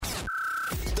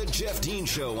The Jeff Dean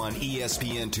Show on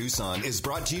ESPN Tucson is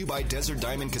brought to you by Desert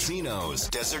Diamond Casinos.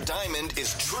 Desert Diamond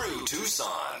is true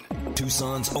Tucson.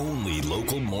 Tucson's only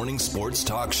local morning sports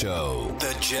talk show.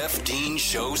 The Jeff Dean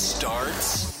Show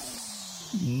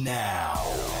starts now.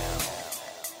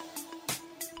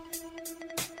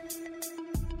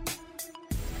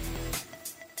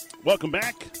 Welcome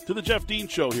back to the Jeff Dean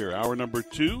Show here, hour number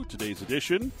 2, today's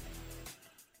edition.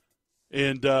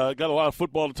 And got a lot of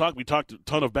football to talk. We talked a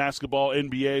ton of basketball,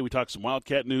 NBA. We talked some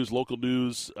Wildcat news, local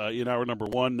news in hour number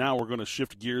 1. Now we're going to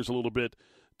shift gears a little bit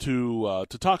to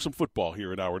talk some football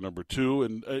here in hour number 2.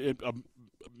 And a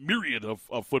myriad of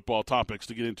football topics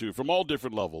to get into from all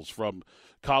different levels, from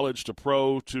college to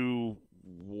pro to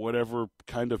whatever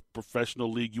kind of professional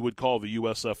league you would call the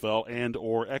USFL and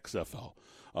or XFL.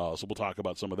 So we'll talk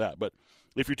about some of that. But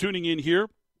if you're tuning in here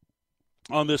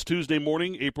on this Tuesday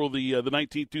morning, April the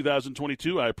 19th,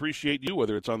 2022, I appreciate you,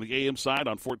 whether it's on the AM side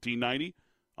on 1490,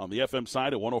 on the FM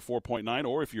side at 104.9,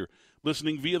 or if you're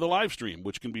listening via the live stream,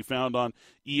 which can be found on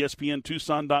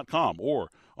ESPNTucson.com or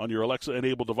on your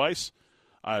Alexa-enabled device.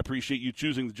 I appreciate you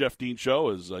choosing the Jeff Dean Show,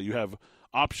 as you have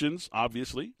options,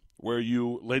 obviously, where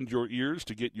you lend your ears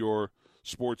to get your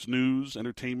sports news,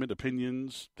 entertainment,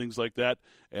 opinions, things like that.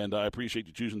 And I appreciate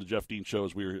you choosing the Jeff Dean Show,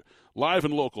 as we're live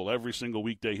and local every single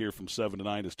weekday here from 7 to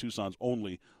 9 as Tucson's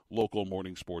only local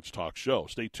morning sports talk show.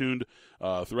 Stay tuned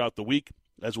throughout the week,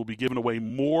 as we'll be giving away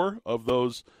more of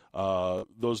those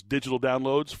digital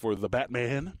downloads for The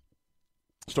Batman,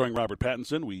 starring Robert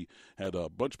Pattinson. We had a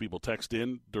bunch of people text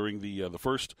in during the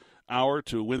first hour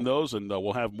to win those, and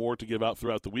we'll have more to give out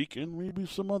throughout the week, and maybe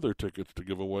some other tickets to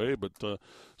give away. But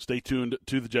stay tuned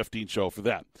to the Jeff Dean Show for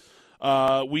that.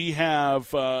 We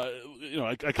have,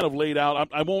 I kind of laid out.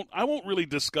 I won't really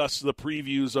discuss the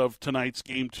previews of tonight's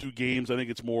game 2 games. I think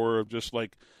it's more of just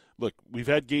like, look, we've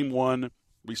had game 1.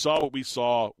 We saw what we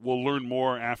saw. We'll learn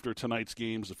more after tonight's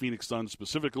games. The Phoenix Suns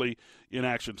specifically in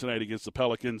action tonight against the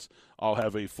Pelicans. I'll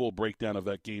have a full breakdown of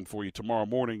that game for you tomorrow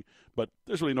morning. But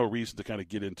there's really no reason to kind of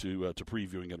get into to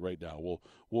previewing it right now.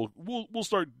 We'll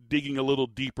start digging a little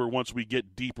deeper once we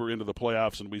get deeper into the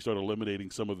playoffs and we start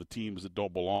eliminating some of the teams that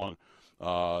don't belong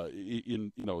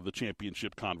in the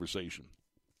championship conversation.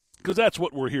 Because that's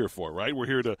what we're here for, right? We're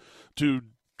here to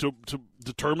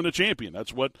determine a champion.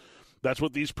 That's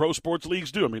what these pro sports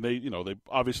leagues do. I mean, they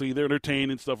obviously they're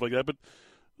entertained and stuff like that, but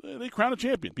they crown a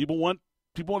champion. People want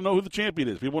to know who the champion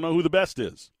is. People want to know who the best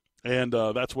is, and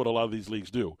that's what a lot of these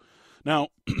leagues do. Now,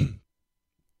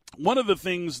 one of the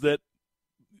things that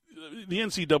the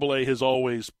NCAA has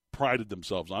always prided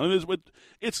themselves on, and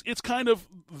it's kind of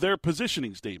their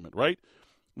positioning statement, right?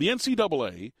 The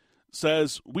NCAA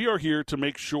says we are here to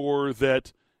make sure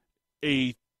that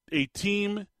a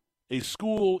team, a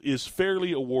school is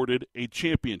fairly awarded a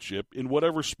championship in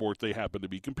whatever sport they happen to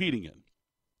be competing in,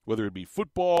 whether it be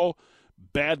football,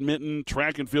 badminton,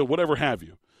 track and field, whatever have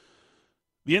you.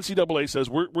 The NCAA says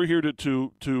we're here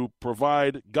to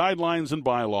provide guidelines and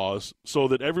bylaws so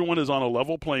that everyone is on a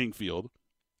level playing field,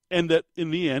 and that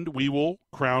in the end we will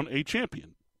crown a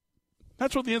champion.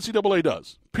 That's what the NCAA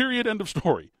does. Period. End of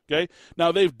story. Okay.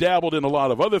 Now they've dabbled in a lot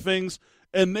of other things,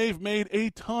 and they've made a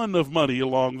ton of money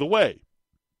along the way.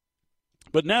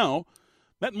 But now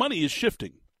that money is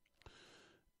shifting.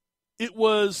 It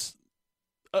was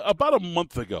about a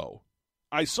month ago,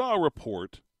 I saw a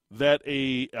report that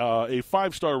a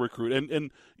 5-star recruit, and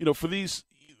for these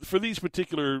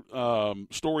particular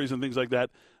stories and things like that,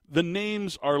 the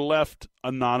names are left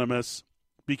anonymous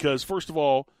because, first of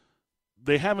all,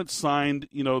 they haven't signed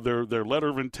their letter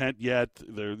of intent yet.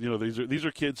 These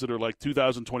are kids that are like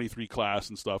 2023 class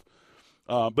and stuff.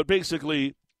 But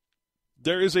basically,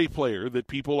 there is a player that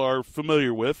people are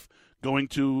familiar with going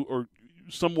to, or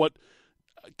somewhat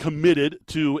committed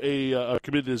to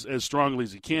committed as strongly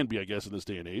as he can be, I guess, in this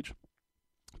day and age,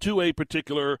 to a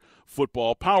particular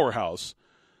football powerhouse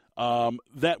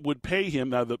that would pay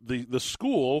him. Now, the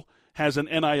school has an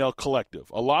NIL collective.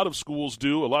 A lot of schools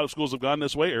do. A lot of schools have gone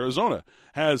this way. Arizona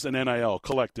has an NIL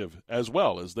collective as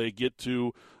well, as they get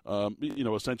to,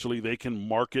 essentially they can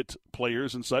market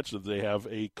players and such, that they have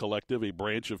a collective, a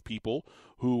branch of people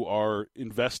who are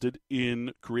invested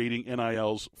in creating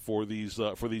NILs for these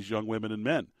young women and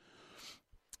men.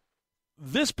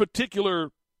 This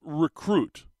particular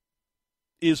recruit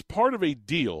is part of a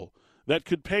deal that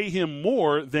could pay him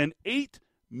more than $8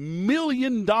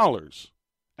 million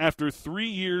after 3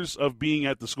 years of being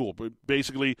at the school, but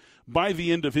basically by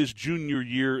the end of his junior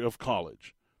year of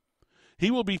college.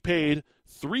 He will be paid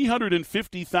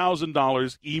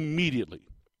 $350,000 immediately.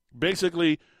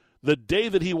 Basically, the day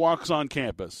that he walks on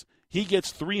campus, he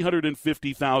gets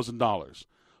 $350,000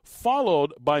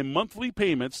 followed by monthly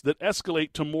payments that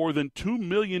escalate to more than $2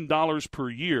 million per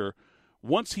year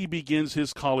once he begins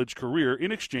his college career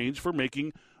in exchange for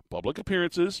making public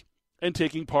appearances and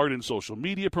taking part in social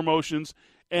media promotions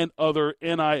and other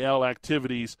NIL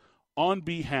activities on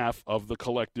behalf of the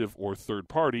collective or third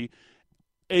party,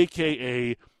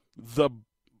 aka the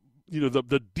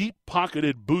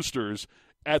deep-pocketed boosters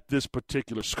at this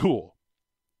particular school.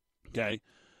 Okay?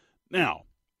 Now,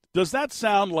 does that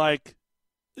sound like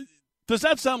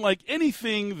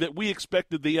anything that we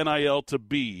expected the NIL to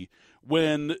be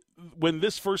when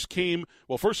this first came?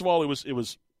 Well, first of all, it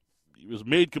was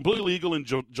made completely legal in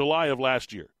July of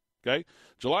last year. Okay,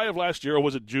 July of last year, or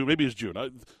was it June? Maybe it's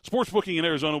June. Sports booking in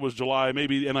Arizona was July.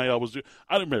 Maybe NIL was June.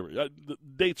 I don't remember. The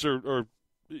dates are a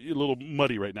little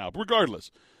muddy right now. But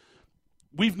regardless,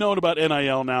 we've known about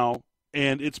NIL now,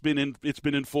 and it's been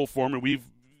in full form, and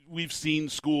we've seen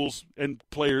schools and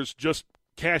players just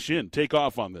cash in, take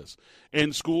off on this.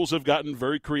 And schools have gotten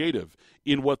very creative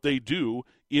in what they do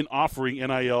in offering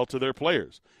NIL to their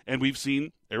players. And we've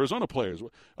seen Arizona players.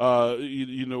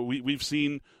 We've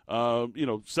seen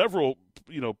several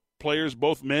players,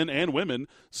 both men and women,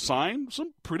 sign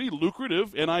some pretty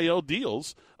lucrative NIL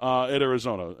deals at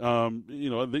Arizona.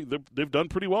 They've done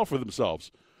pretty well for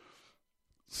themselves.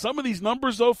 Some of these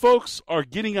numbers, though, folks, are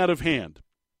getting out of hand.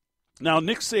 Now,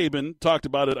 Nick Saban talked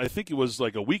about it, I think it was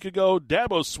like a week ago.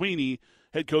 Dabo Swinney,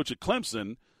 head coach at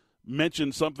Clemson,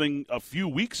 mentioned something a few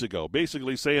weeks ago,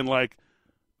 basically saying, like,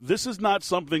 this is not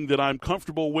something that I'm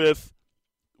comfortable with.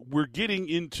 We're getting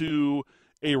into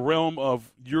a realm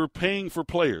of you're paying for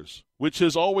players, which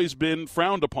has always been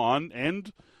frowned upon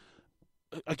and,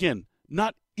 again,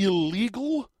 not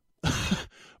illegal,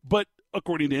 but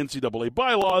according to NCAA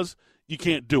bylaws, you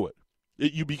can't do it.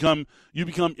 You become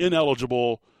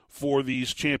ineligible for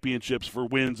these championships, for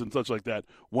wins and such like that,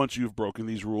 once you've broken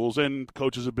these rules. And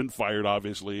coaches have been fired,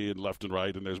 obviously, and left and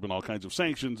right, and there's been all kinds of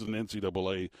sanctions and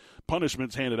NCAA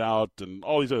punishments handed out and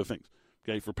all these other things,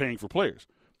 okay, for paying for players.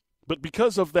 But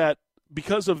because of that,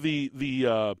 because of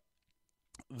the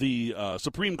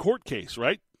Supreme Court case,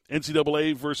 right,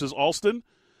 NCAA versus Alston,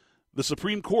 the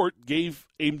Supreme Court gave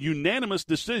a unanimous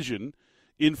decision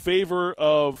in favor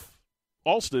of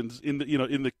Alston's in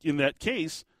that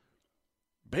case.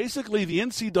 Basically, the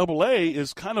NCAA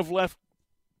is kind of left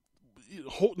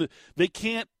holding. They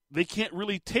can't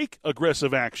really take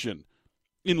aggressive action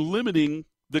in limiting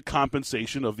the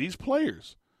compensation of these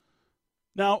players.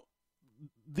 Now,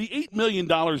 the $8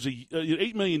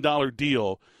 million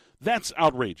deal, that's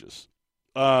outrageous.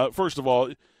 First of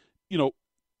all,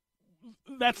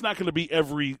 that's not going to be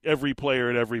every player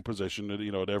at every position,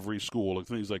 at every school and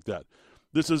things like that.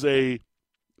 This is a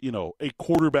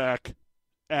quarterback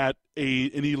at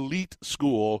an elite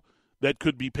school that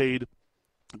could be paid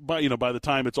by the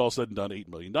time it's all said and done, $8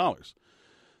 million.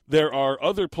 There are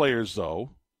other players, though,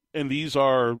 and these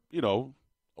are,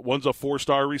 one's a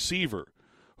 4-star receiver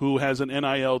who has an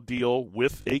NIL deal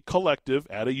with a collective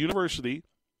at a university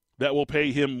that will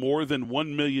pay him more than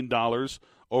 $1 million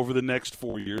over the next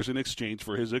 4 years in exchange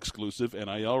for his exclusive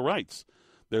NIL rights.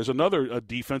 There's a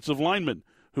defensive lineman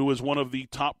who is one of the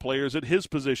top players at his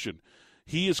position.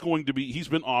 He's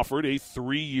been offered a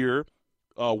 3-year,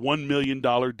 $1 million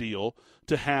deal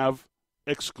to have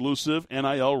exclusive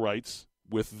NIL rights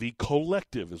with the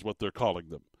collective, is what they're calling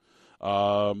them.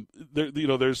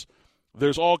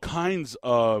 There's all kinds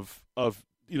of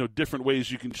different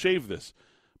ways you can shave this,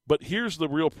 but here's the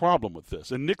real problem with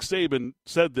this. And Nick Saban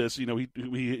said this. He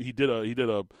did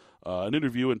an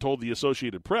interview and told the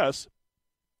Associated Press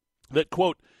that,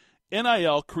 quote,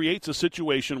 NIL creates a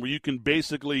situation where you can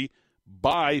basically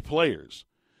buy players.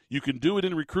 You can do it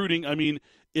in recruiting. I mean,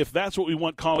 if that's what we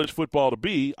want college football to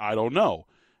be, I don't know.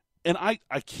 And I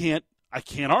can't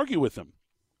argue with him.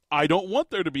 I don't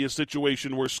want there to be a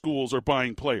situation where schools are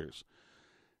buying players.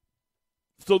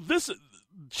 So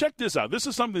check this out. This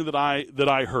is something that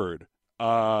I heard.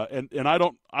 And I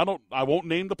won't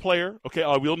name the player. Okay,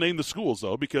 I will name the schools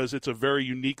though, because it's a very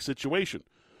unique situation.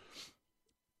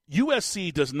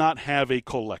 USC does not have a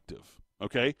collective.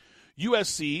 Okay?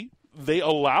 USC, they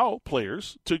allow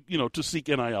players to seek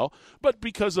NIL, but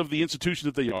because of the institution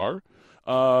that they are,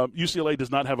 UCLA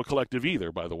does not have a collective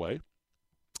either, by the way.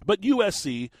 But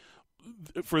USC,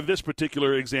 for this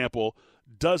particular example,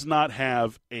 does not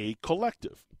have a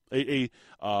collective. If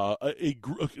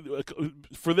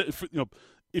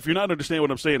you're not understanding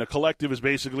what I'm saying, a collective is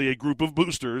basically a group of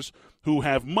boosters who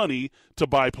have money to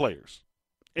buy players.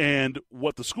 And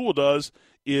what the school does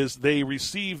is they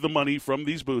receive the money from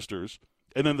these boosters,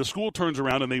 and then the school turns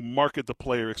around and they market the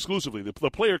player exclusively. The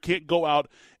player can't go out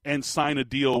and sign a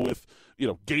deal with,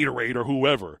 Gatorade or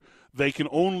whoever. they can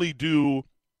only do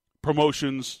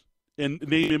promotions and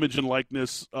name, image, and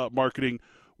likeness marketing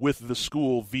with the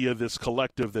school via this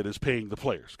collective that is paying the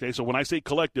players. Okay, so when I say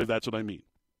collective, that's what I mean.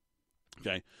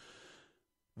 Okay,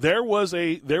 there was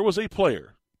a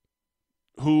player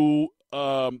who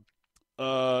I'll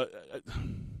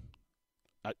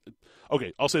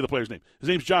say the player's name. His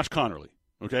name's Josh Connerly.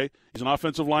 Okay, he's an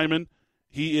offensive lineman.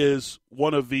 He is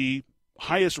one of the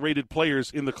highest-rated players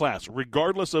in the class,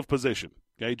 regardless of position.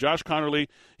 Okay, Josh Connerly.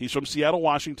 He's from Seattle,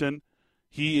 Washington.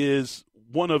 He is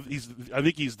I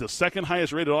think he's the second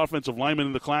highest-rated offensive lineman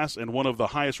in the class and one of the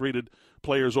highest-rated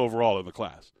players overall in the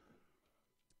class.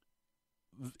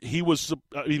 He was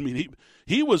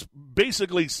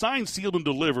basically signed, sealed, and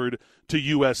delivered to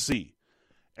USC.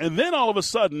 And then all of a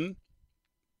sudden,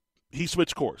 he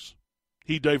switched course.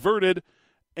 He diverted,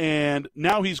 and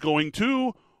now he's going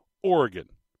to Oregon.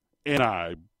 And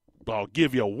I'll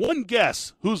give you one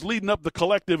guess who's leading up the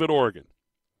collective at Oregon.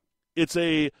 It's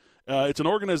an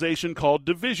organization called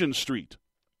Division Street,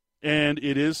 and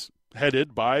it is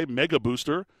headed by mega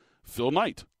booster Phil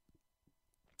Knight.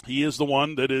 He is the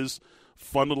one that is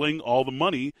funneling all the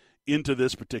money into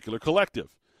this particular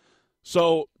collective.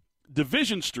 So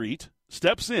Division Street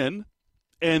steps in,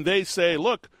 and they say,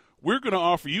 look, we're going to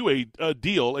offer you a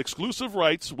deal, exclusive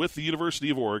rights with the University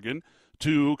of Oregon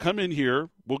to come in here.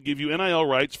 We'll give you NIL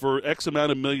rights for X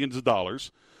amount of millions of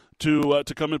dollars to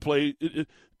come and play,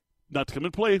 not to come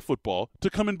and play football, to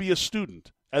come and be a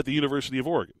student at the University of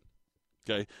Oregon.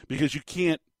 Okay? Because you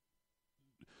can't,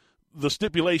 the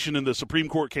stipulation in the Supreme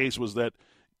Court case was that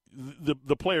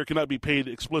the player cannot be paid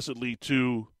explicitly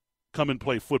to come and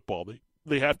play football.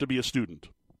 They have to be a student.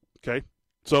 Okay?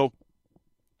 So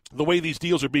the way these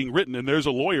deals are being written, and there's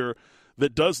a lawyer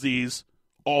that does these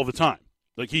all the time.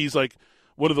 Like, he's like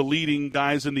one of the leading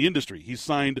guys in the industry. He's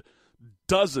signed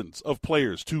dozens of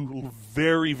players to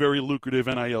very, very lucrative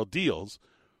NIL deals.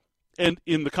 And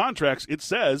in the contracts, it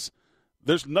says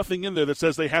there's nothing in there that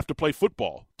says they have to play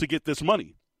football to get this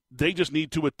money. They just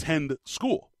need to attend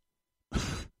school.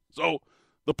 So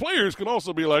the players can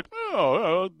also be like,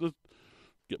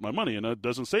 get my money. And it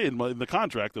doesn't say in the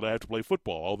contract that I have to play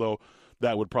football, although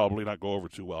that would probably not go over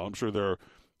too well. I'm sure there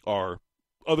are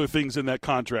other things in that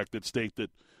contract that state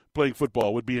that playing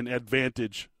football would be an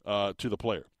advantage to the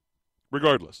player,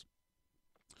 regardless.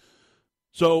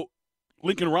 So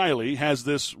Lincoln Riley has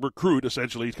this recruit,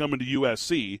 essentially. He's coming to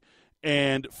USC,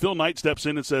 and Phil Knight steps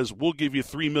in and says, we'll give you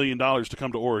 $3 million to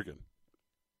come to Oregon.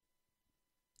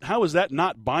 How is that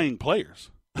not buying players?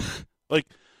 Like,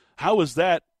 how is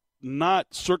that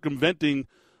not circumventing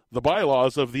the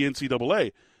bylaws of the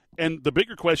NCAA? And the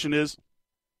bigger question is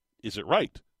it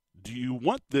right? Do you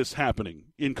want this happening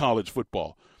in college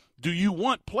football? Do you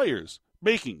want players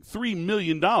making $3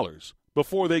 million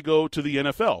before they go to the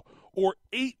NFL, or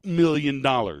 $8 million,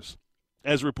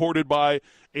 as reported by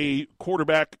a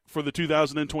quarterback for the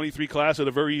 2023 class at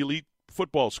a very elite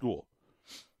football school?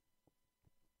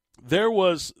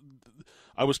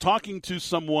 I was talking to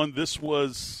someone, this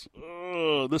was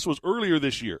earlier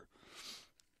this year,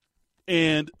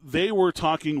 and they were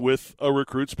talking with a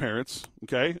recruit's parents,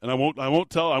 okay? And I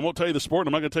won't tell you the sport, and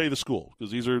I'm not going to tell you the school,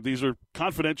 because these are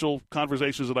confidential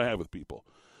conversations that I have with people.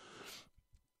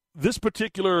 This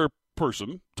particular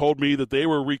person told me that they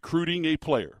were recruiting a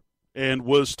player and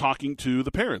was talking to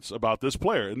the parents about this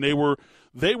player, and they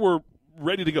were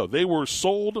ready to go. They were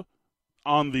sold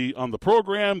on the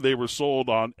program. They were sold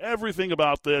on everything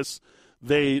about this.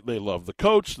 They love the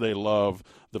coach. They love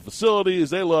the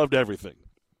facilities. They loved everything.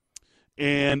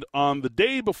 And on the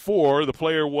day before the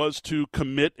player was to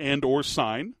commit and or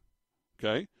sign,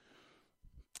 okay,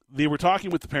 they were talking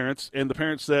with the parents, and the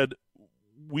parents said,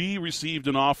 we received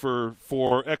an offer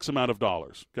for X amount of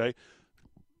dollars, okay,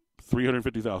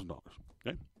 $350,000,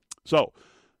 okay? So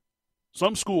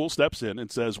some school steps in and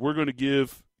says, we're going to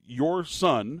give your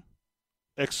son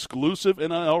exclusive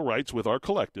NIL rights with our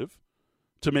collective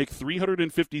to make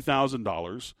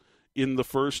 $350,000 in the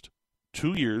first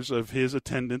 2 years of his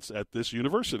attendance at this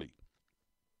university.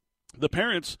 The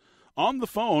parents on the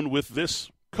phone with this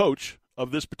coach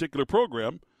of this particular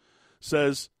program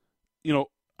says,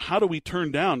 how do we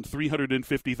turn down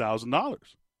 $350,000?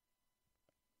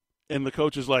 And the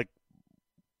coach is like,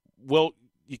 well,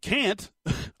 you can't.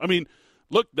 I mean,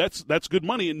 look, that's good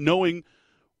money. And knowing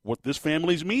what this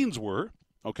family's means were,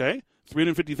 okay,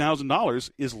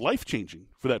 $350,000 is life-changing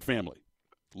for that family.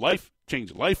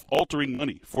 Life-changing, life-altering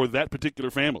money for that particular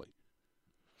family.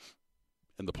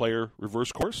 And the player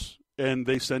reversed course, and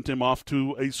they sent him off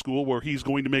to a school where he's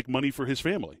going to make money for his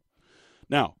family.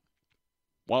 Now,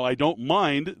 while I don't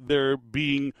mind there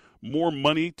being more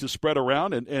money to spread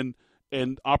around, and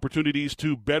and opportunities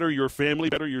to better your family,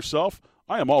 better yourself,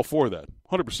 I am all for that,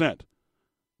 100%.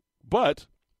 But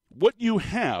what you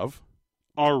have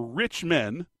are rich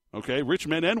men, okay, rich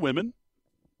men and women,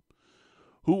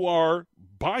 who are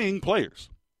buying players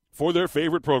for their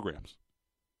favorite programs.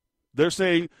 They're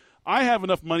saying, I have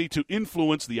enough money to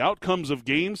influence the outcomes of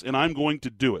games, and I'm going to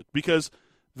do it. Because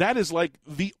that is like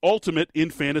the ultimate in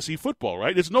fantasy football,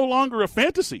 right? It's no longer a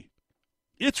fantasy.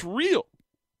 It's real.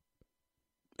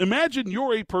 Imagine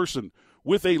you're a person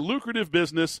with a lucrative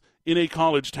business in a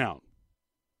college town,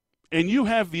 and you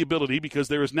have the ability, because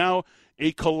there is now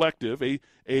a collective, an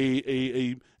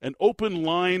open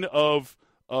line of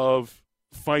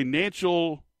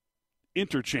financial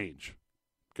interchange,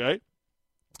 okay,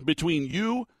 between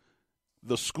you,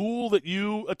 the school that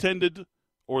you attended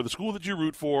or the school that you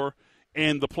root for,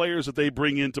 and the players that they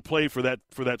bring in to play for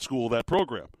that school, that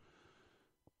program.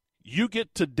 You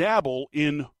get to dabble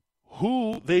in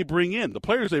who they bring in, the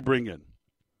players they bring in.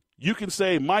 You can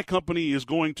say, my company is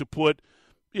going to put,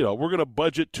 we're going to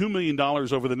budget $2 million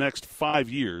over the next 5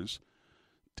 years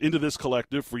into this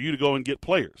collective for you to go and get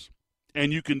players.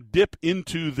 And you can dip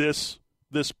into this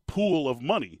pool of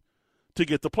money to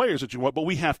get the players that you want, but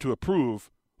we have to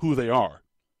approve who they are.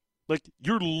 Like,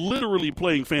 you're literally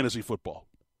playing fantasy football.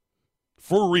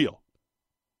 For real.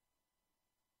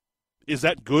 Is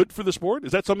that good for the sport?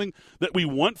 Is that something that we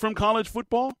want from college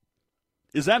football?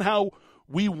 Is that how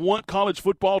we want college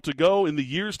football to go in the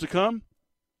years to come?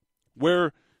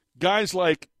 Where guys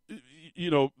like,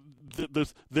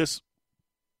 this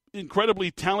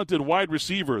incredibly talented wide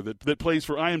receiver that plays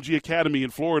for IMG Academy in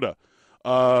Florida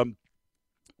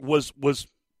was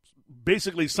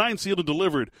basically signed, sealed, and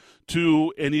delivered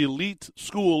to an elite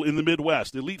school in the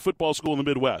Midwest, elite football school in the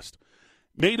Midwest.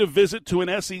 Made a visit to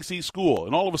an SEC school,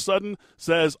 and all of a sudden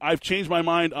says, I've changed my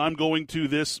mind, I'm going to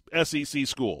this SEC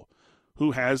school,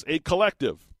 who has a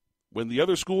collective, when the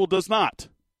other school does not.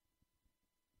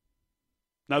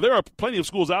 Now, there are plenty of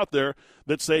schools out there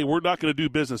that say we're not going to do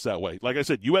business that way. Like I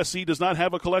said, USC does not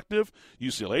have a collective.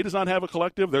 UCLA does not have a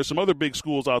collective. There's some other big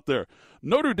schools out there.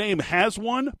 Notre Dame has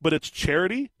one, but it's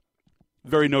charity.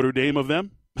 Very Notre Dame of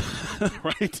them,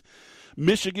 right?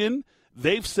 Michigan,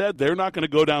 they've said they're not going to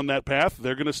go down that path.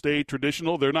 They're going to stay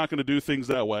traditional. They're not going to do things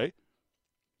that way.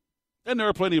 And there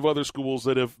are plenty of other schools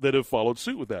that have followed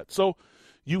suit with that. So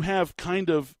you have kind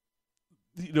of,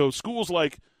 schools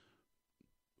like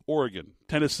Oregon,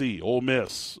 Tennessee, Ole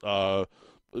Miss, a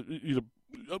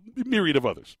myriad of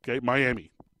others, okay,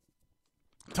 Miami.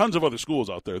 Tons of other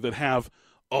schools out there that have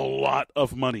a lot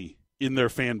of money in their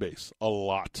fan base, a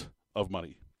lot of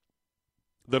money,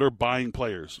 that are buying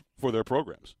players for their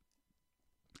programs.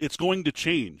 It's going to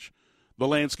change the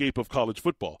landscape of college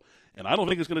football, and I don't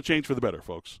think it's going to change for the better,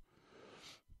 folks.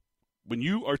 When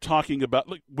you are talking about,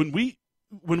 when we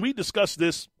discussed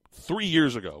this 3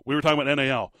 years ago, we were talking about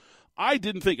NIL. I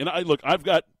didn't think, and I've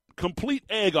got complete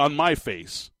egg on my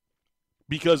face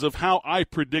because of how I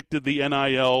predicted the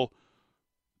NIL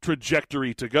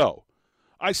trajectory to go.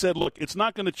 I said, look, it's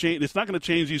not going to change. It's not going to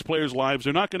change these players' lives.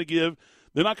 They're not going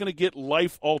to get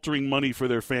life-altering money for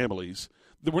their families.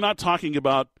 We're not talking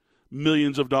about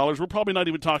millions of dollars. We're probably not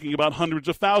even talking about hundreds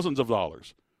of thousands of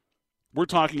dollars. We're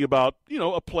talking about,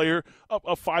 a player,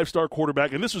 a five-star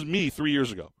quarterback, and this was me 3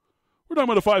 years ago. We're talking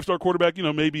about a five-star quarterback,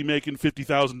 maybe making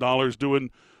 $50,000 doing,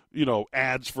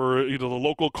 ads for, the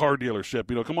local car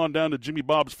dealership. Come on down to Jimmy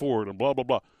Bob's Ford and blah, blah,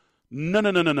 blah.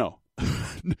 No.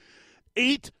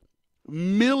 $8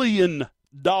 million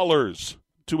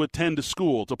to attend a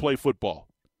school to play football.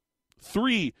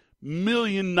 $3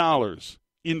 million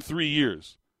in 3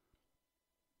 years.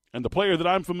 And the player that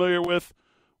I'm familiar with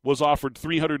was offered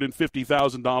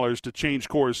 $350,000 to change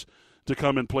course to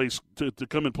come and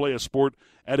play a sport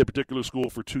at a particular school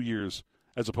for 2 years,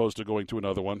 as opposed to going to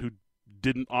another one, who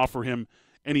didn't offer him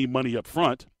any money up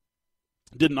front,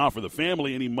 didn't offer the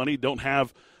family any money, don't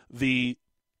have the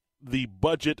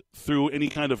budget through any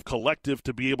kind of collective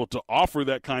to be able to offer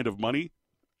that kind of money,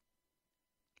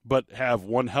 but have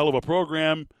one hell of a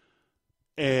program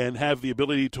and have the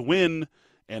ability to win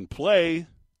and play.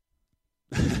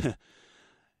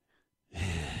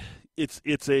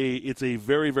 It's a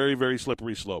very, very, very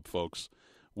slippery slope, folks.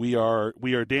 We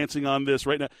are dancing on this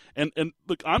right now. And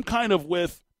look, I'm kind of where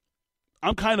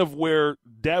Dabo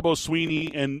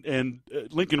Swinney and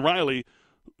Lincoln Riley,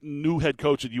 new head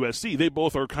coach at USC, they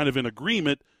both are kind of in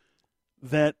agreement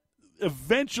that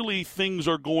eventually things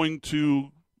are going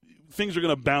to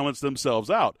balance themselves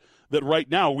out. That right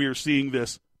now we are seeing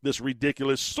this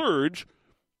ridiculous surge,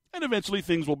 and eventually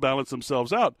things will balance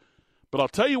themselves out. But I'll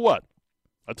tell you what,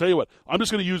 I'm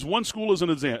just going to use one school as an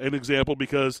example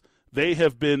because They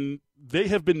have been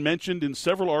mentioned in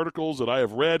several articles that I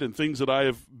have read and things that I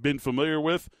have been familiar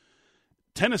with.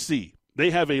 Tennessee,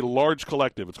 they have a large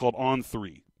collective. It's called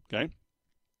On3, okay?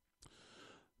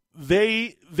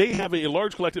 They have a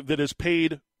large collective that has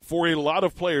paid for a lot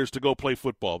of players to go play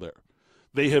football there.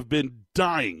 They have been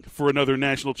dying for another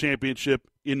national championship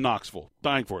in Knoxville,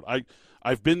 dying for it.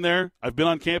 I've been there. I've been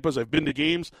on campus. I've been to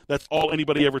games. That's all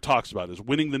anybody ever talks about is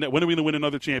winning when are we going to win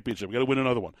another championship? We got to win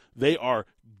another one. They are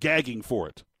gagging for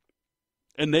it,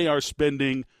 and they are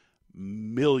spending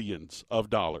millions of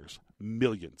dollars,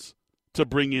 to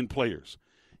bring in players.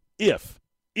 If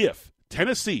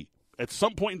Tennessee at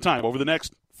some point in time over the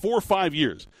next 4 or 5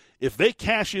 years, if they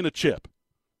cash in a chip,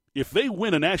 if they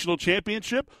win a national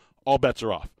championship, all bets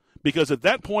are off. Because at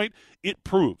that point, it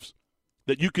proves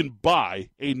that you can buy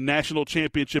a national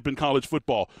championship in college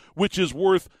football, which is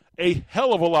worth a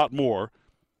hell of a lot more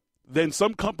than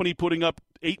some company putting up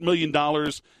 $8 million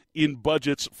in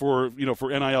budgets for NIL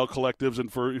collectives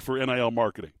and for NIL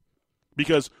marketing.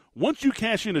 Because once you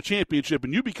cash in a championship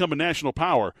and you become a national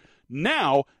power,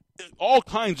 now all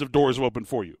kinds of doors open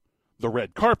for you. The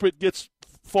red carpet gets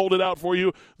folded out for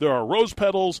you. There are rose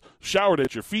petals showered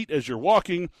at your feet as you're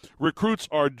walking. Recruits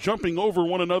are jumping over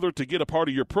one another to get a part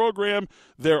of your program.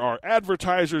 There are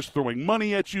advertisers throwing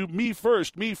money at you. Me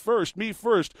first, me first, me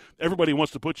first. Everybody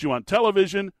wants to put you on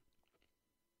television.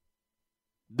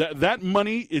 That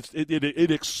money,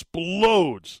 it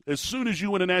explodes as soon as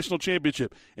you win a national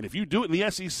championship. And if you do it in the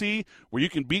SEC, where you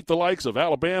can beat the likes of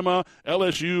Alabama,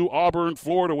 LSU, Auburn,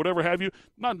 Florida, whatever have you,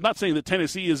 not saying that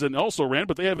Tennessee is an also-ran,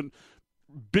 but they haven't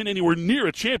been anywhere near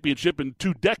a championship in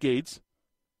 2 decades,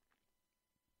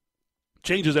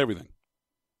 changes everything.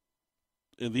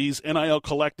 And these NIL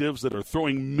collectives that are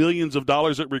throwing millions of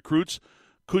dollars at recruits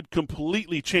could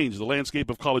completely change the landscape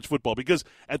of college football, because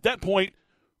at that point,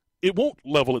 it won't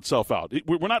level itself out.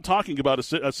 We're not talking about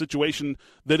a situation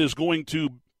that is going to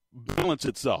balance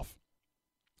itself,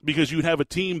 because you'd have a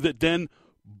team that then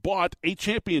bought a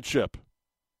championship.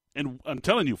 And I'm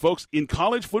telling you, folks, in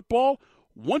college football,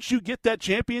 once you get that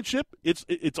championship, it's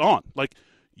on. Like,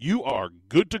 you are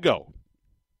good to go.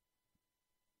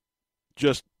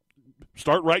 Just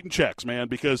start writing checks, man,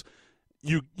 because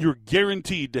you're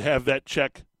guaranteed to have that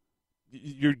check.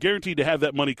 You're guaranteed to have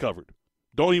that money covered.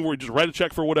 Don't even worry. Just write a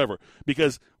check for whatever,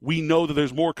 because we know that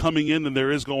there's more coming in than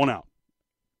there is going out.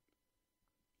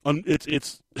 It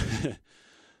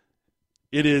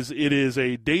is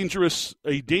a dangerous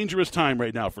time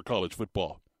right now for college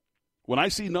football. When I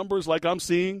see numbers like I'm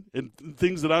seeing and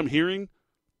things that I'm hearing,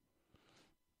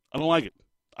 I don't like it.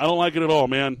 I don't like it at all,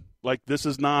 man. Like, it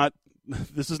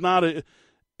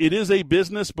is a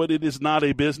business, but it is not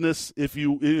a business, if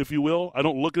you will. I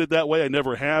don't look at it that way. I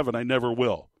never have, and I never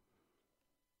will.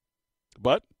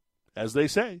 But, as they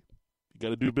say, you got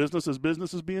to do business as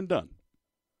business is being done.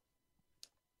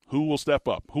 Who will step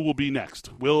up? Who will be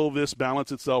next? Will this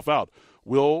balance itself out?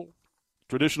 Will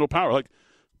traditional power,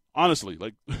 honestly,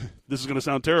 this is going to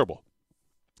sound terrible.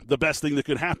 The best thing that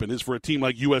could happen is for a team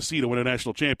like USC to win a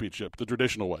national championship the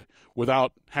traditional way,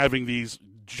 without having these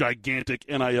gigantic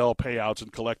NIL payouts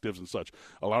and collectives and such,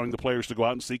 allowing the players to go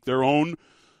out and seek their own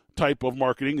type of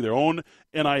marketing, their own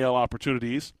NIL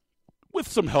opportunities. With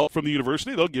some help from the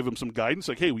university, they'll give them some guidance,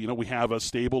 like, hey, we have a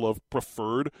stable of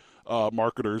preferred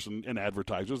marketers and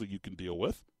advertisers that you can deal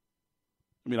with.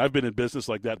 I mean, I've been in business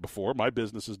like that before. My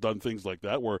business has done things like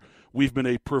that, where we've been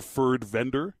a preferred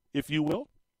vendor, if you will,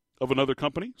 of another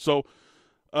company. So,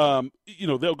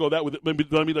 they'll go that with it.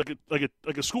 I mean, like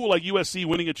a school like USC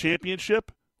winning a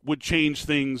championship would change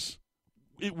things.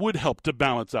 It would help to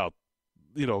balance out,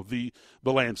 the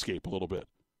landscape a little bit.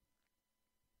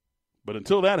 But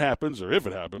until that happens, or if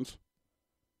it happens,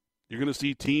 you're going to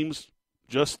see teams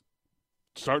just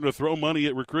starting to throw money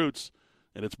at recruits,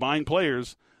 and it's buying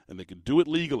players, and they can do it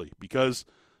legally because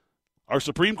our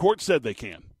Supreme Court said they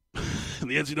can. And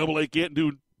the NCAA can't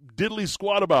do diddly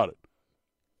squat about it.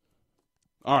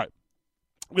 All right.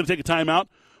 I'm going to take a timeout.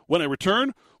 When I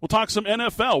return, we'll talk some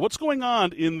NFL. What's going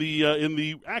on in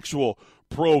the actual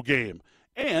pro game?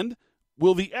 And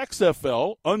will the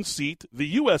XFL unseat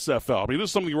the USFL? I mean, this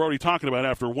is something we're already talking about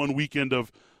after one weekend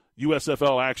of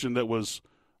USFL action that was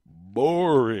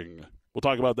boring. We'll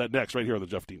talk about that next right here on The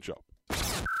Jeff Dean Show.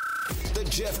 The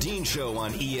Jeff Dean Show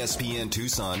on ESPN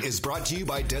Tucson is brought to you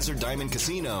by Desert Diamond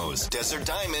Casinos. Desert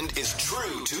Diamond is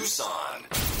true Tucson.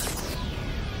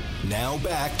 Now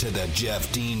back to the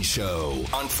Jeff Dean Show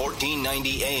on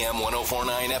 1490 AM,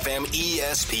 104.9 FM,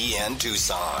 ESPN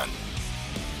Tucson.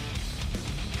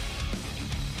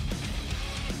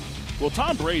 Well,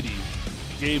 Tom Brady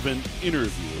gave an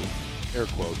interview, air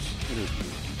quotes,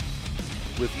 interview,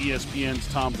 with ESPN's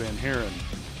Tom Van Haren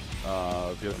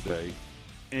the other day,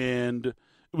 and it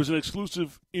was an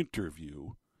exclusive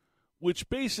interview, which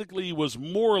basically was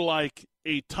more like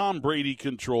a Tom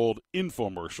Brady-controlled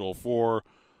infomercial for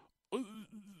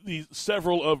the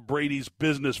several of Brady's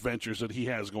business ventures that he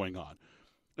has going on.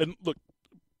 And look,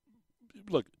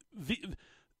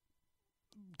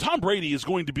 Tom Brady is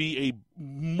going to be a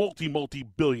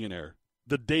multi-billionaire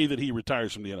the day that he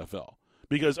retires from the NFL.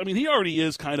 Because, I mean, he already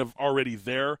is kind of already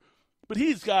there, but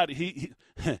he's got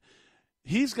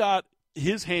he's got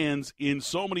his hands in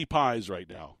so many pies right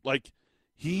now. Like,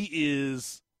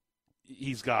 he's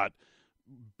got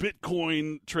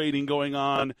Bitcoin trading going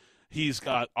on. He's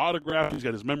got Autograph. He's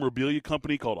got his memorabilia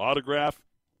company called Autograph.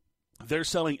 They're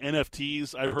selling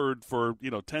NFTs, I've heard, for,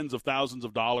 tens of thousands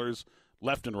of dollars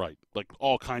left and right, like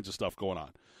all kinds of stuff going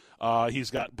on. He's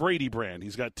got Brady brand.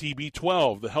 He's got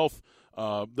TB12,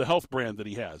 the health brand that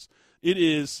he has. It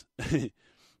is,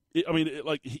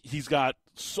 he's got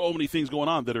so many things going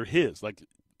on that are his, like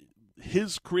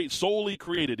solely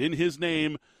created in his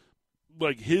name,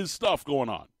 like his stuff going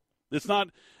on. It's not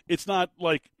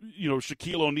like,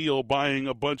 Shaquille O'Neal buying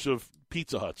a bunch of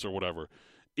Pizza Huts or whatever.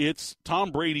 It's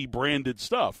Tom Brady branded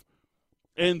stuff.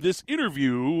 And this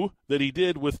interview that he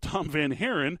did with Tom Van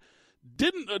Haren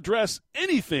didn't address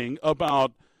anything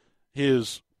about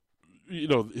his,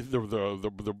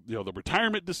 the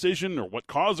retirement decision, or what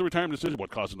caused the retirement decision,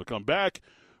 what caused him to come back.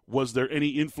 Was there any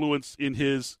influence in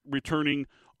his returning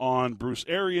on Bruce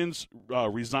Arians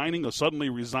suddenly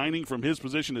resigning from his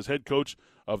position as head coach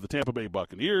of the Tampa Bay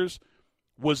Buccaneers?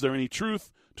 Was there any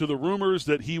truth to the rumors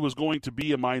that he was going to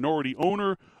be a minority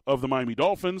owner of the Miami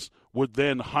Dolphins, would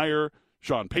then hire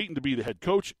Sean Payton to be the head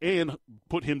coach and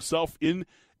put himself in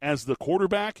as the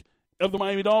quarterback of the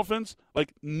Miami Dolphins?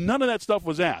 Like, none of that stuff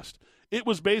was asked. It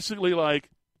was basically like,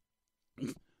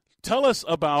 tell us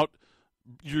about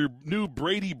your new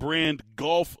Brady brand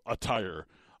golf attire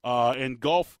and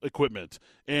golf equipment,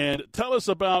 and tell us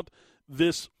about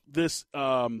this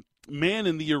Man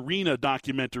in the Arena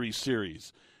documentary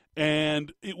series.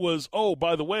 And it was, oh,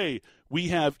 by the way, we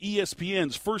have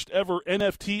ESPN's first ever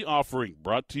NFT offering,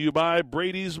 brought to you by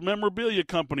Brady's memorabilia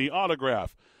company,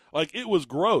 Autograph. Like, it was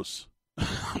gross.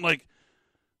 I'm like,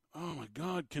 oh my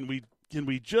God, can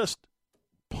we just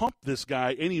pump this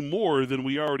guy any more than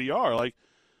we already are? Like,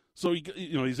 so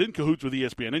he's in cahoots with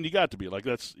ESPN, and you got to be like,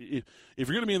 that's, if you're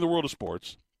going to be in the world of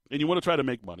sports and you want to try to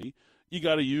make money, you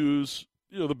got to use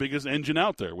the biggest engine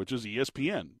out there, which is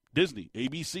ESPN, Disney,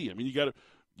 ABC. I mean, you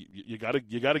got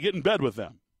to get in bed with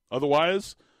them.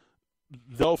 Otherwise,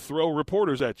 they'll throw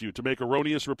reporters at you to make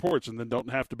erroneous reports, and then don't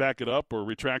have to back it up or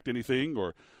retract anything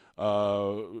or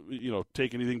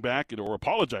take anything back, or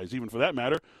apologize, even for that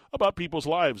matter, about people's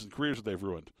lives and careers that they've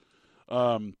ruined.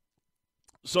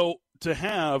 So to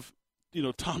have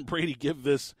Tom Brady give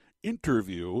this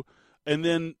interview and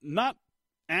then not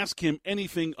ask him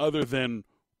anything other than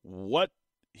what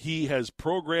he has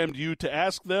programmed you to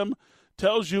ask them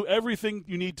tells you everything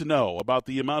you need to know about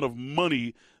the amount of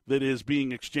money that is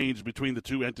being exchanged between the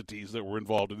two entities that were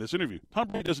involved in this interview. Tom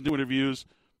Brady doesn't do interviews.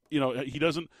 He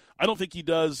doesn't. I don't think he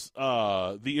does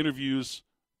the interviews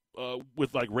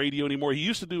with like radio anymore. He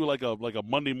used to do like a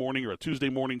Monday morning or a Tuesday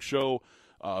morning show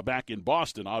back in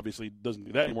Boston. Obviously, doesn't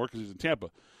do that anymore because he's in Tampa.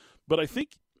 But I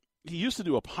think he used to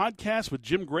do a podcast with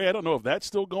Jim Gray. I don't know if that's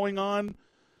still going on.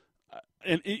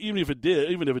 And even if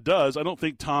it does, I don't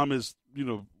think Tom is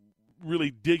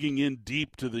really digging in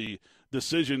deep to the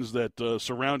decisions that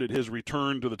surrounded his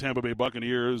return to the Tampa Bay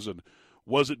Buccaneers. And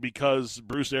was it because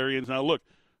Bruce Arians? Now, look,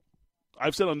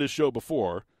 I've said on this show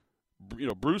before,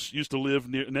 Bruce used to live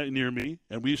near me,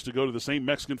 and we used to go to the same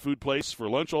Mexican food place for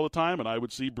lunch all the time, and I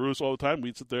would see Bruce all the time.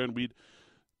 We'd sit there and we'd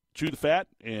chew the fat,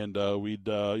 and we'd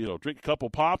drink a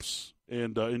couple pops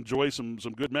and enjoy some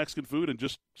good Mexican food and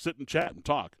just sit and chat and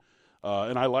talk.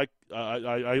 And I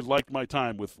liked my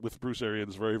time with Bruce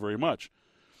Arians very, very much.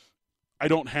 I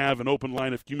don't have an open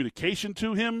line of communication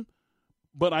to him,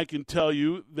 but I can tell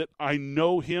you that I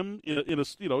know him in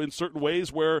certain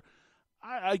ways where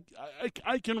I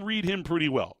can read him pretty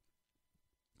well.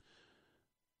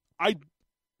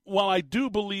 While I do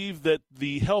believe that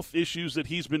the health issues that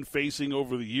he's been facing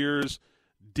over the years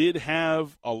did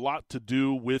have a lot to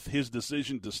do with his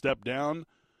decision to step down,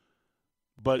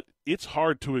 but it's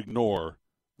hard to ignore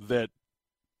that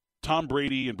Tom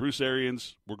Brady and Bruce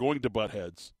Arians were going to butt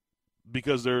heads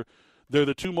because they're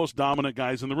the two most dominant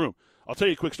guys in the room. I'll tell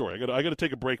you a quick story. I got to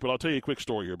take a break, but I'll tell you a quick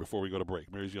story here before we go to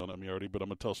break. Mary's yelling at me already, but I'm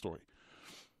going to tell a story.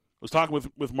 I was talking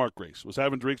with Mark Grace. Was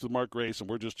having drinks with Mark Grace, and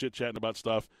we're just chit-chatting about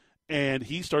stuff, and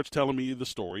he starts telling me the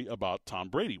story about Tom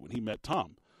Brady when he met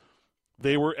Tom.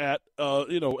 they were at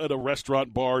at a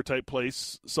restaurant bar type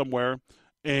place somewhere,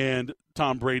 and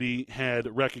Tom Brady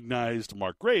had recognized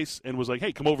Mark Grace and was like,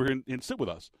 "Hey, come over here and sit with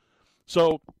us."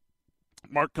 So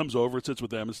Mark comes over and sits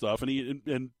with them and stuff,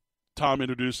 and Tom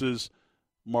introduces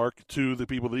Mark to the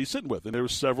people that he's sitting with, and there were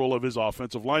several of his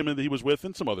offensive linemen that he was with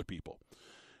and some other people.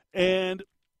 And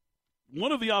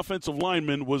one of the offensive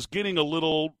linemen was getting a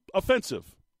little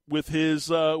offensive with his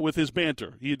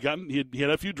banter. He had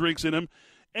a few drinks in him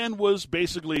and was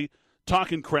basically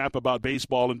talking crap about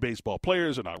baseball and baseball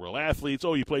players are not real athletes.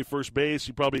 Oh, you play first base,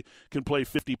 you probably can play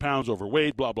 50 pounds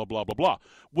overweight, blah, blah, blah, blah, blah.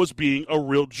 Was being a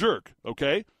real jerk,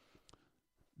 okay?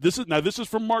 This is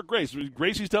from Mark Grace.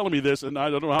 Gracie's telling me this, and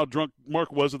I don't know how drunk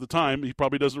Mark was at the time. He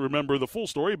probably doesn't remember the full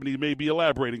story, but he may be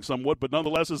elaborating somewhat. But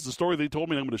nonetheless, it's the story that he told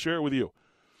me, and I'm going to share it with you.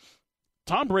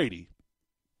 Tom Brady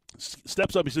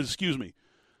steps up. He says, "Excuse me."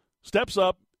 Steps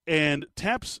up and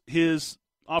taps his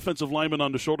offensive lineman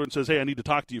on the shoulder and says, "Hey, I need to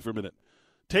talk to you for a minute."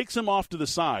 Takes him off to the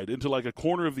side into like a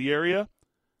corner of the area,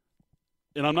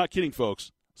 and I'm not kidding,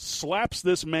 folks, slaps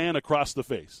this man across the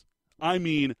face. I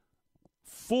mean,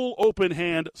 full open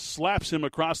hand, slaps him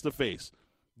across the face,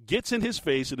 gets in his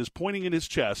face and is pointing in his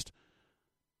chest.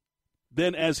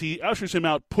 Then as he ushers him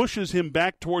out, pushes him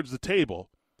back towards the table.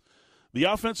 The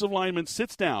offensive lineman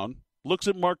sits down, looks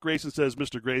at Mark Grace and says,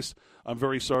 "Mr. Grace, I'm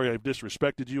very sorry I've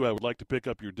disrespected you. I would like to pick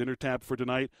up your dinner tab for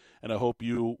tonight, and I hope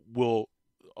you will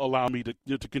allow me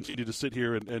to continue to sit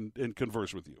here and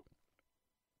converse with you."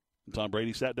 And Tom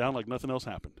Brady sat down like nothing else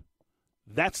happened.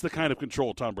 That's the kind of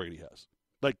control Tom Brady has.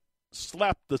 Like,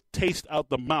 slapped the taste out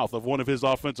the mouth of one of his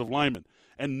offensive linemen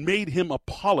and made him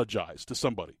apologize to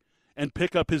somebody and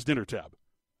pick up his dinner tab.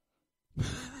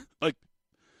 Like,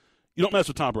 you don't mess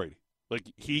with Tom Brady. Like,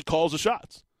 he calls the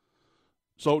shots.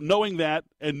 So knowing that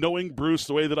and knowing Bruce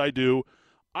the way that I do,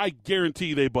 I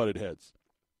guarantee they butted heads.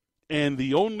 And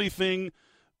the only thing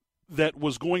that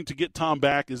was going to get Tom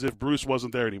back is if Bruce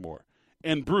wasn't there anymore.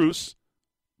 And Bruce,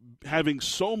 having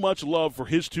so much love for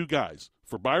his two guys,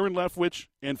 for Byron Leftwich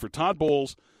and for Todd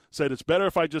Bowles, said, "It's better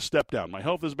if I just step down. My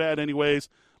health is bad anyways.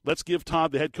 Let's give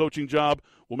Todd the head coaching job.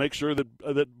 We'll make sure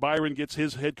that Byron gets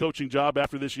his head coaching job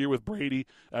after this year with Brady.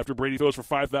 After Brady throws for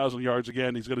 5,000 yards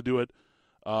again, he's going to do it.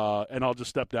 And I'll just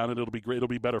step down, and it'll be great. It'll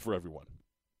be better for everyone."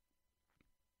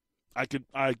 I can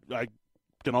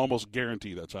almost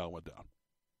guarantee that's how it went down.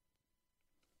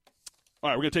 All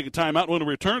right, we're going to take a timeout. We're going to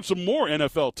return some more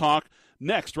NFL talk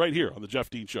next right here on The Jeff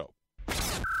Dean Show.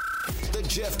 The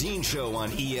Jeff Dean Show on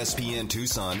ESPN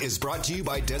Tucson is brought to you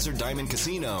by Desert Diamond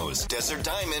Casinos. Desert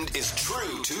Diamond is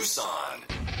true Tucson.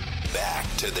 Back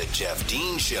to the Jeff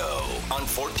Dean Show on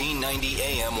 1490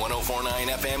 AM, 104.9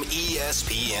 FM,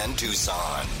 ESPN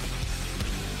Tucson.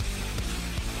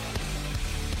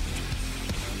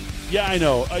 Yeah, I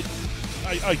know. I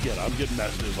get it. I'm getting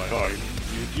messages like, "Oh,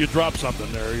 you dropped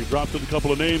something there. You dropped a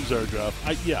couple of names there, Jeff."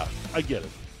 I get it.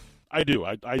 I do.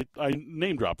 I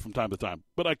name drop from time to time.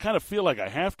 But I kind of feel like I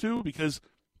have to, because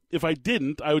if I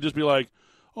didn't, I would just be like,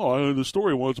 "Oh, the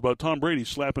story was about Tom Brady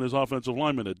slapping his offensive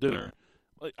lineman at dinner."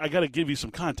 Like, I got to give you some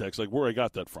context, like where I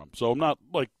got that from. So I'm not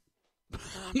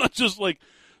just like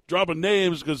dropping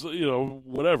names because,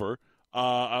 whatever.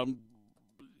 I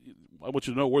want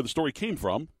you to know where the story came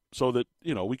from, so that,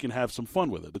 we can have some fun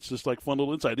with it. It's just like fun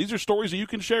little insight. These are stories that you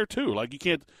can share too. Like, you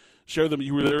can't share them,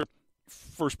 you were there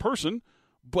first person,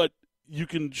 but you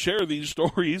can share these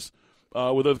stories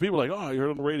with other people. Like, "Oh, I heard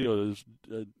on the radio,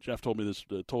 Jeff told me this,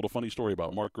 told a funny story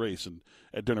about Mark Grace and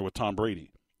at dinner with Tom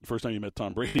Brady. The first time he met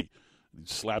Tom Brady, he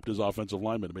slapped his offensive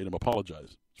lineman and made him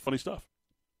apologize." It's funny stuff.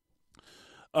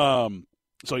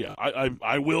 So yeah,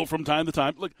 I will from time to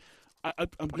time. Look,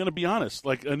 I'm going to be honest.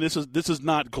 Like, and this is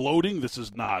not gloating. This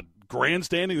is not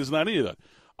grandstanding. This is not any of that.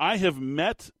 I have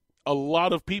met a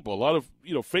lot of people, a lot of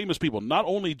famous people, not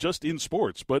only just in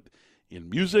sports, but in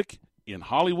music, in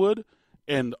Hollywood,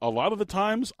 and a lot of the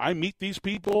times I meet these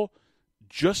people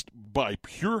just by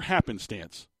pure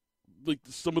happenstance. Like,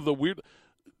 some of the weird,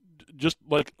 just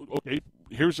like, okay,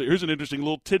 here's an interesting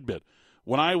little tidbit.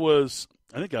 When I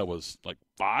think I was like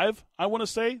 5, I want to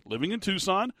say, living in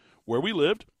Tucson, where we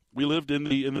lived in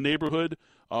the neighborhood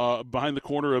behind the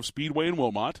corner of Speedway and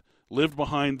Wilmot. Lived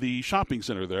behind the shopping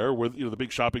center there, where the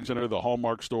big shopping center, the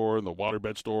Hallmark store and the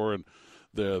waterbed store, and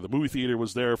the movie theater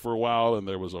was there for a while, and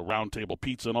there was a Round Table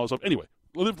Pizza and all that stuff. Anyway,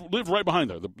 lived right behind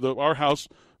there. Our house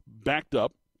backed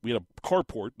up. We had a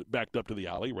carport that backed up to the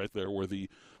alley right there where the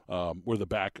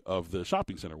back of the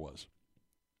shopping center was.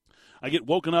 I get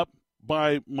woken up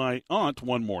by my aunt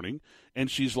one morning,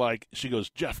 and she goes,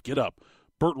 "Jeff, get up.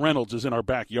 Burt Reynolds is in our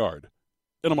backyard."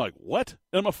 And I'm like, "What?"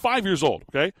 And I'm 5 years old,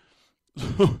 okay?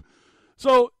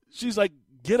 So she's like,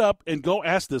 get up and go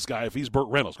ask this guy if he's Burt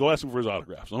Reynolds. Go ask him for his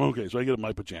autographs. I'm okay, so I get in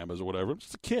my pajamas or whatever. I'm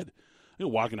just a kid.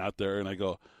 Walking out there, and I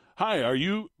go, hi, are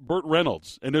you Burt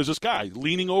Reynolds? And there's this guy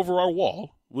leaning over our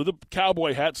wall with a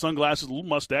cowboy hat, sunglasses, a little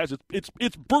mustache.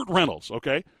 It's Burt Reynolds,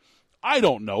 okay? I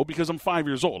don't know because I'm 5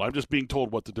 years old. I'm just being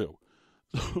told what to do.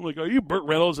 So I'm like, are you Burt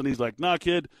Reynolds? And he's like, nah,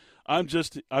 kid, I'm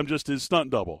just his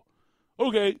stunt double.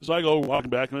 Okay, so I go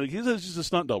walking back, and I'm like, he's just a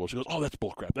stunt double. She goes, oh, that's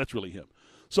bullcrap. That's really him.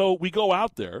 So we go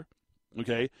out there,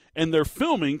 okay, and they're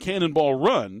filming Cannonball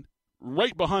Run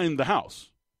right behind the house.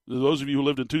 Those of you who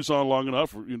lived in Tucson long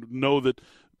enough know that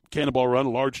Cannonball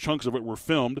Run, large chunks of it were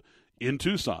filmed in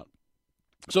Tucson.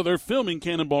 So they're filming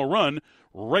Cannonball Run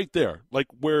right there, like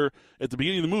where at the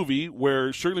beginning of the movie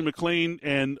where Shirley MacLaine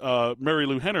and Mary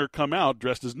Lou Henner come out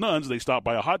dressed as nuns. They stop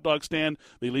by a hot dog stand.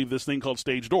 They leave this thing called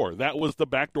Stage Door. That was the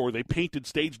back door. They painted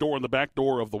Stage Door on the back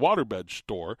door of the waterbed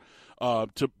store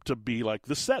to be like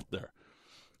the set there.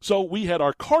 So we had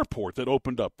our carport that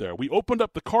opened up there. We opened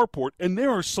up the carport, and there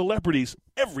are celebrities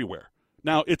everywhere.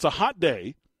 Now, it's a hot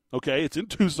day, okay? It's in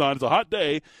Tucson. It's a hot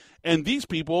day, and these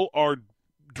people are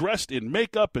dressed in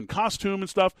makeup and costume and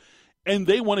stuff, and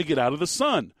they want to get out of the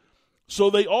sun. So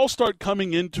they all start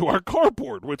coming into our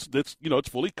carport, which it's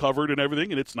fully covered and everything,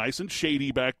 and it's nice and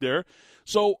shady back there.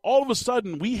 So all of a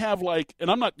sudden we have like, and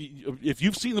I'm not, if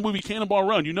you've seen the movie Cannonball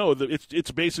Run, you know that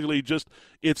it's basically just,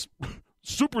 it's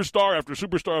superstar after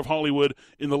superstar of Hollywood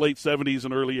in the late 70s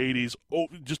and early 80s,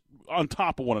 just on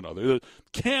top of one another. The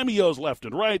cameos left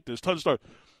and right. There's tons of stars.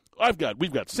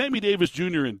 We've got Sammy Davis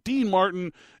Jr. and Dean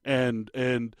Martin and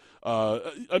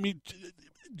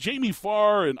Jamie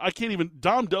Farr, and I can't even,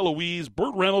 Dom DeLuise,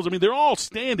 Burt Reynolds. I mean, they're all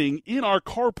standing in our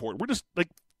carport. We're just like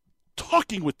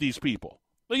talking with these people.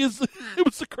 Like it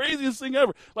was the craziest thing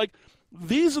ever. Like,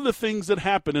 these are the things that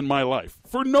happen in my life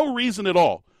for no reason at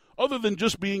all, other than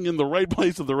just being in the right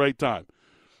place at the right time.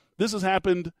 This has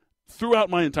happened throughout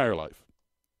my entire life.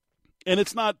 And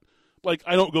it's not like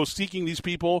I don't go seeking these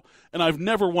people, and I've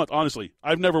never once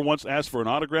asked for an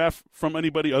autograph from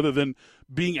anybody other than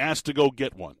being asked to go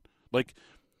get one. Like,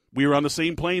 we were on the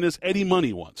same plane as Eddie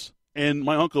Money once, and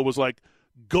my uncle was like,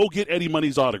 go get Eddie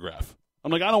Money's autograph.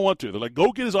 I'm like, I don't want to. They're like,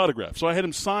 go get his autograph. So I had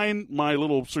him sign my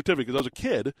little certificate. I was a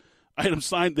kid. I had him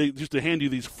sign, they used to hand you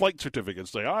these flight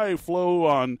certificates. Say, I flew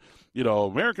on,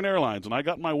 American Airlines, and I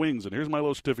got my wings, and here's my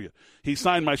little certificate. He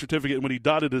signed my certificate, and when he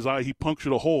dotted his I, he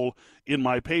punctured a hole in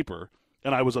my paper,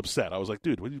 and I was upset. I was like,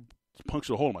 dude, why did you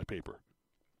puncture a hole in my paper?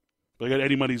 But I got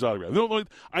Eddie Money's autograph.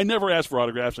 I never ask for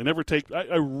autographs.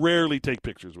 I rarely take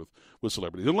pictures with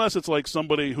celebrities, unless it's like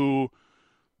somebody who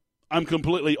I'm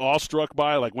completely awestruck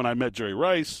by, like when I met Jerry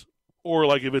Rice, or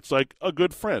like if it's like a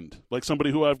good friend, like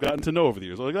somebody who I've gotten to know over the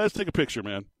years. Like, let's take a picture,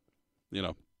 man.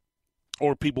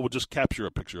 Or people would just capture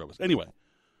a picture of us. Anyway,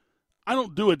 I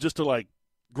don't do it just to like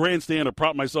grandstand or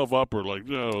prop myself up or like,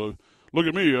 look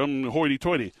at me, I'm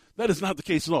hoity-toity. That is not the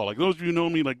case at all. Like, those of you who know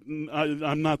me, like,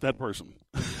 I'm not that person.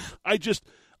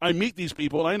 I meet these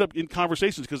people, and I end up in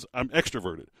conversations because I'm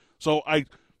extroverted. So I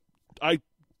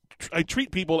treat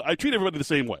everybody the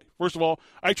same way. First of all,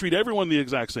 I treat everyone the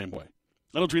exact same way.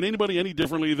 I don't treat anybody any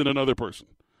differently than another person.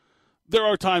 There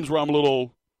are times where I'm a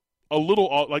little,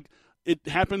 like, it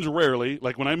happens rarely.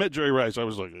 Like, when I met Jerry Rice, I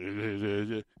was like,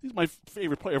 he's my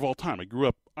favorite player of all time. I grew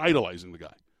up idolizing the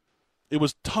guy. It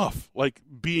was tough, like,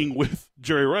 being with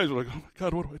Jerry Rice. I'm like, oh, my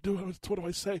God, what do I do? What do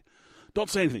I say? Don't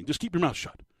say anything. Just keep your mouth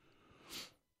shut.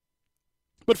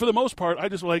 But for the most part, I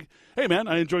just like, hey, man,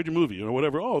 I enjoyed your movie, or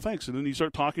whatever. Oh, thanks. And then you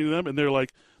start talking to them, and they're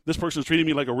like, this person's treating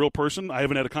me like a real person. I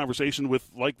haven't had a conversation with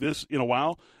like this in a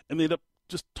while. And they end up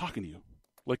just talking to you.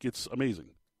 Like, it's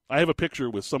amazing. I have a picture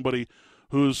with somebody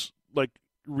who's, like,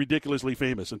 ridiculously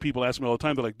famous, and people ask me all the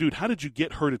time, they're like, dude, how did you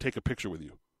get her to take a picture with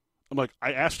you? I'm like,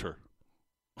 I asked her.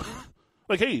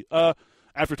 Like, hey,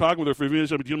 after talking with her for a few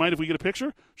minutes, do you mind if we get a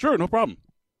picture? Sure, no problem.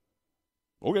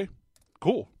 Okay,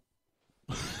 cool.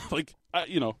 Like,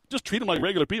 just treat them like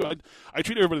regular people. I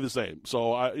treat everybody the same.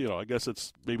 So, I guess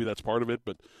maybe that's part of it,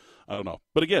 but I don't know.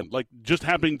 But again, like, just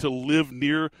happening to live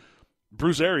near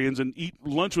Bruce Arians and eat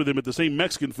lunch with him at the same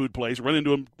Mexican food place, run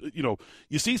into him,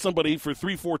 you see somebody for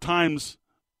 3-4 times,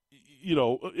 in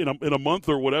a month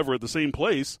or whatever at the same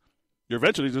place, you're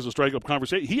eventually just a strike up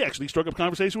conversation. He actually struck up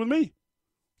conversation with me.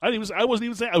 I wasn't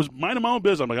even saying, I was minding my own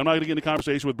business. I'm like, I'm not going to get into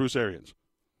conversation with Bruce Arians.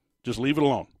 Just leave it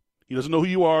alone. He doesn't know who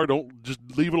you are. Don't, just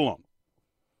leave it alone.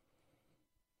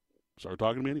 Started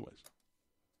talking to me anyways.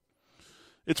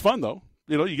 It's fun though.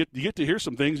 You get to hear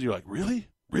some things and you're like, really?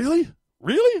 Really?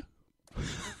 Really?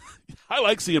 I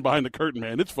like seeing behind the curtain,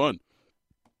 man. It's fun.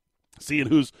 Seeing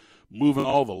who's moving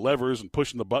all the levers and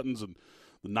pushing the buttons and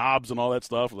knobs and all that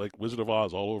stuff, like Wizard of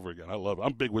Oz all over again. I love it.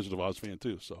 I'm a big Wizard of Oz fan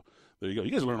too. So there you go.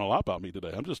 You guys learn a lot about me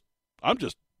today. I'm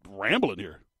just rambling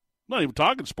here. I'm not even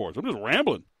talking sports. I'm just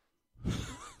rambling.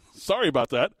 Sorry about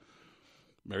that.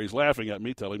 Mary's laughing at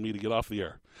me, telling me to get off the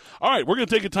air. All right, we're going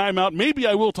to take a timeout. Maybe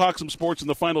I will talk some sports in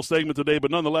the final segment today,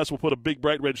 but nonetheless, we'll put a big,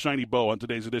 bright, red, shiny bow on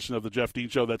today's edition of the Jeff Dean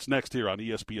Show. That's next here on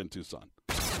ESPN Tucson.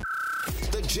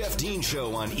 The Jeff Dean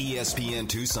Show on ESPN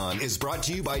Tucson is brought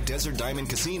to you by Desert Diamond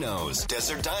Casinos.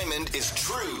 Desert Diamond is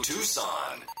true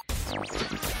Tucson.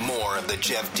 More of the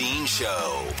Jeff Dean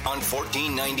Show on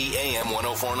 1490 AM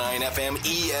 104.9 FM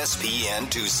ESPN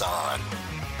Tucson.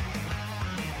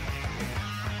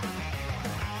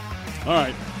 All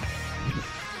right.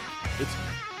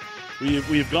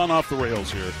 We have gone off the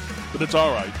rails here, but it's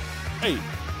all right. Hey,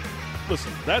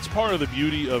 listen, that's part of the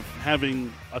beauty of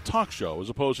having a talk show as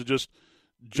opposed to just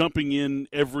jumping in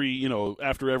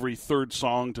after every third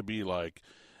song to be like,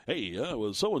 hey,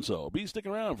 well, so-and-so, be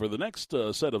sticking around for the next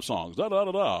set of songs,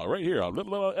 da-da-da-da, right here on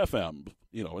FM,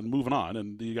 and moving on,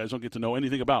 and you guys don't get to know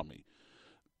anything about me.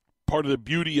 Part of the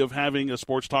beauty of having a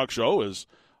sports talk show is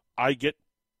I get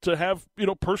to have,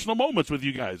 personal moments with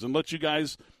you guys and let you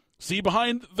guys see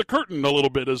behind the curtain a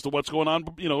little bit as to what's going on,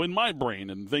 in my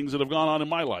brain and things that have gone on in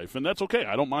my life. And that's okay.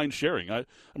 I don't mind sharing. I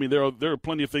mean, there are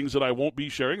plenty of things that I won't be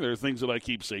sharing. There are things that I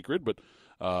keep sacred, but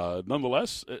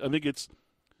nonetheless, I think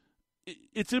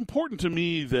it's important to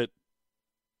me that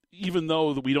even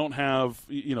though that we don't have,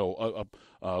 we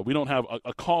don't have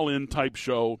a call-in type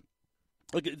show,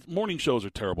 like morning shows are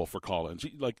terrible for call-ins.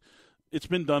 Like, it's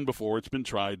been done before. It's been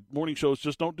tried. Morning shows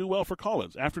just don't do well for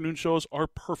call-ins. Afternoon shows are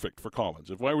perfect for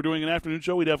call-ins. If I were doing an afternoon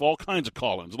show, we'd have all kinds of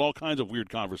call-ins and all kinds of weird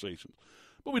conversations.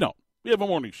 But we don't. We have a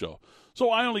morning show. So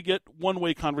I only get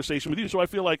one-way conversation with you. So I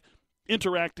feel like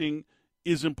interacting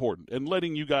is important and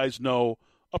letting you guys know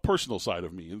a personal side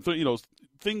of me. And,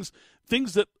 things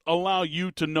that allow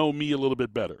you to know me a little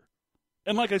bit better.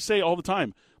 And like I say all the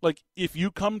time, like if you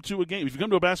come to a game, if you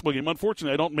come to a basketball game,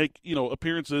 unfortunately I don't make,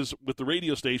 appearances with the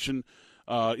radio station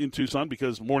in Tucson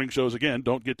because morning shows, again,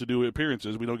 don't get to do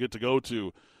appearances. We don't get to go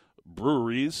to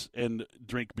breweries and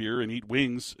drink beer and eat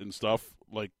wings and stuff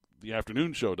like the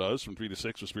afternoon show does from 3 to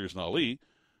 6 with Spears and Ali.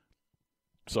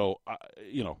 So,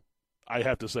 I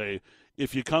have to say,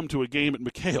 if you come to a game at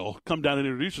McHale, come down and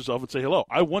introduce yourself and say hello.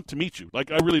 I want to meet you.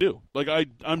 Like, I really do. Like,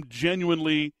 I'm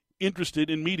genuinely interested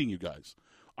in meeting you guys.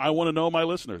 I want to know my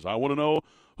listeners. I want to know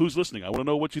who's listening. I want to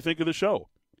know what you think of the show.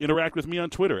 Interact with me on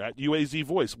Twitter at UAZ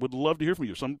Voice. Would love to hear from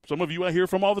you. Some of you I hear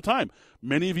from all the time.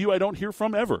 Many of you I don't hear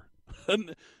from ever.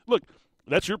 And look,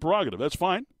 that's your prerogative. That's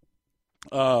fine.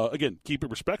 Again, keep it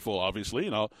respectful, obviously,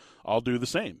 and I'll do the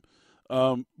same.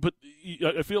 But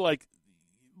I feel like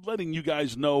letting you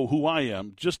guys know who I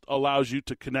am just allows you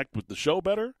to connect with the show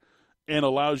better and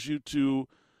allows you to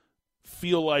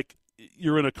feel like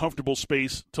you're in a comfortable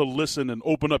space to listen and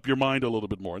open up your mind a little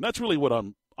bit more. And that's really what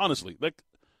I'm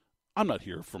not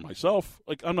here for myself.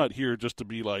 Like, I'm not here just to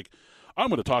be like, I'm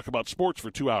going to talk about sports for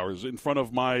 2 hours in front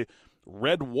of my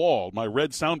red wall, my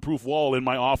red soundproof wall in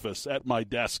my office at my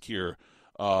desk here,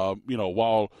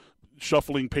 while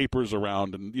shuffling papers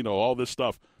around and, all this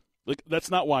stuff. Like, that's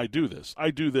not why I do this.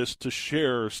 I do this to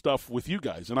share stuff with you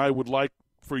guys. And I would like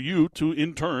for you to,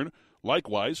 in turn,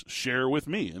 likewise, share with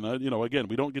me. And, again,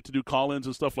 we don't get to do call-ins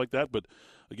and stuff like that. But,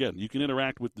 again, you can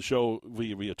interact with the show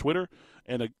via Twitter.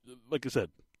 And, like I said,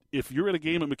 if you're at a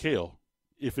game at McHale,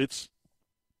 if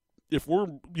we're,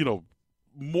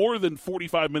 more than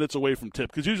 45 minutes away from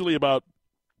tip, because usually about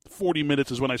 40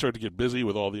 minutes is when I start to get busy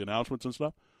with all the announcements and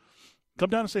stuff, come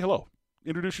down and say hello.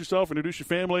 Introduce yourself, introduce your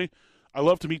family. I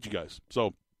love to meet you guys.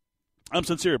 So I'm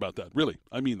sincere about that. Really.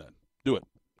 I mean that. Do it.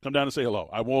 Come down and say hello.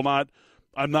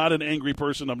 I'm not an angry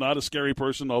person. I'm not a scary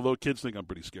person, although kids think I'm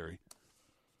pretty scary.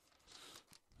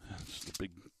 Just a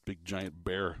big giant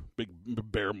bear, big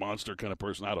bear monster kind of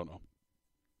person. I don't know.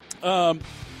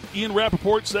 Ian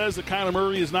Rappaport says that Kyler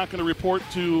Murray is not going to report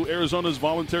to Arizona's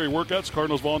voluntary workouts,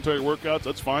 Cardinals' voluntary workouts.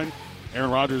 That's fine. Aaron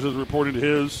Rodgers is reporting to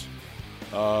his.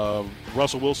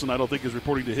 Russell Wilson, I don't think, is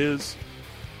reporting to his.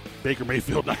 Baker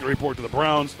Mayfield not going to report to the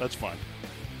Browns. That's fine.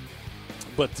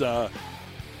 But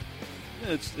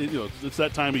it's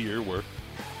that time of year where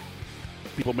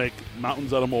people make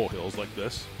mountains out of molehills like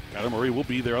this. Kyler Murray will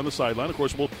be there on the sideline. Of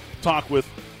course, we'll talk with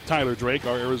Tyler Drake,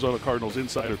 our Arizona Cardinals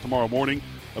insider, tomorrow morning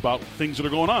about things that are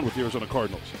going on with the Arizona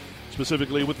Cardinals,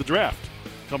 specifically with the draft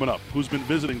coming up. Who's been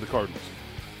visiting the Cardinals?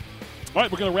 All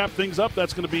right, we're going to wrap things up.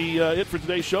 That's going to be it for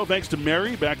today's show. Thanks to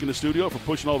Mary back in the studio for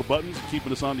pushing all the buttons and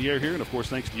keeping us on the air here. And, of course,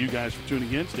 thanks to you guys for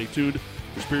tuning in. Stay tuned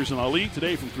for Spears and Ali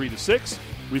today from 3 to 6.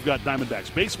 We've got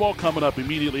Diamondbacks baseball coming up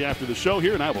immediately after the show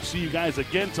here, and I will see you guys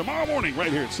again tomorrow morning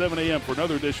right here at 7 a.m. for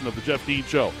another edition of the Jeff Dean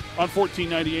Show on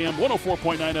 1490 AM,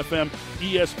 104.9 FM,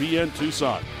 ESPN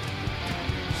Tucson.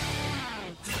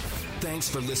 Thanks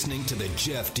for listening to the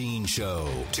Jeff Dean Show,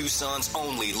 Tucson's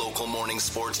only local morning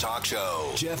sports talk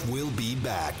show. Jeff will be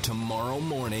back tomorrow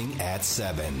morning at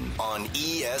 7 on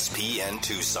ESPN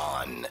Tucson.